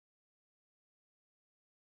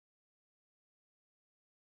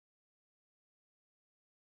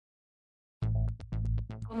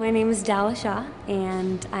My name is Dalla Shaw,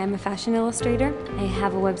 and I'm a fashion illustrator. I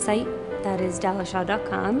have a website that is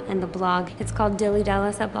dallashaw.com, and the blog, it's called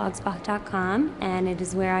dillydallas@blogspot.com, and it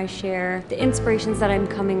is where I share the inspirations that I'm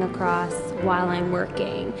coming across while I'm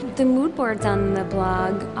working. The mood boards on the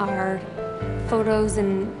blog are photos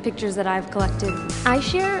and pictures that I've collected. I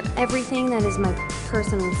share everything that is my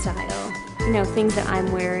personal style, things that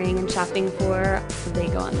I'm wearing and shopping for, so they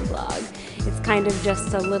go on the blog. It's kind of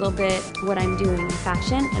just a little bit what I'm doing in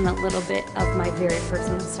fashion and a little bit of my very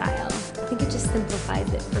personal style. I think it just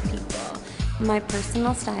simplifies it for people. My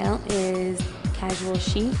personal style is casual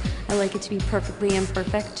chic. I like it to be perfectly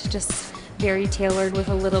imperfect, just very tailored with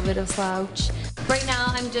a little bit of slouch. Right now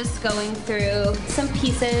I'm just going through some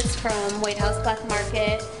pieces from White House Black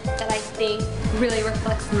Market that I think really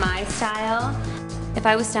reflects my style. If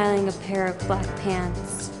I was styling a pair of black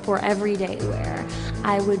pants for everyday wear,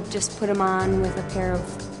 I would just put them on with a pair of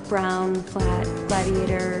brown, flat,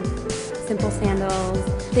 gladiator, simple sandals.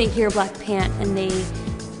 They hear black pant and they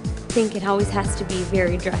think it always has to be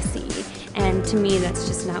very dressy. And to me, that's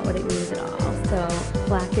just not what it means at all. So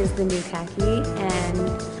black is the new khaki, and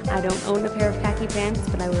I don't own a pair of khaki pants,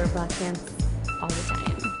 but I wear black pants all the time.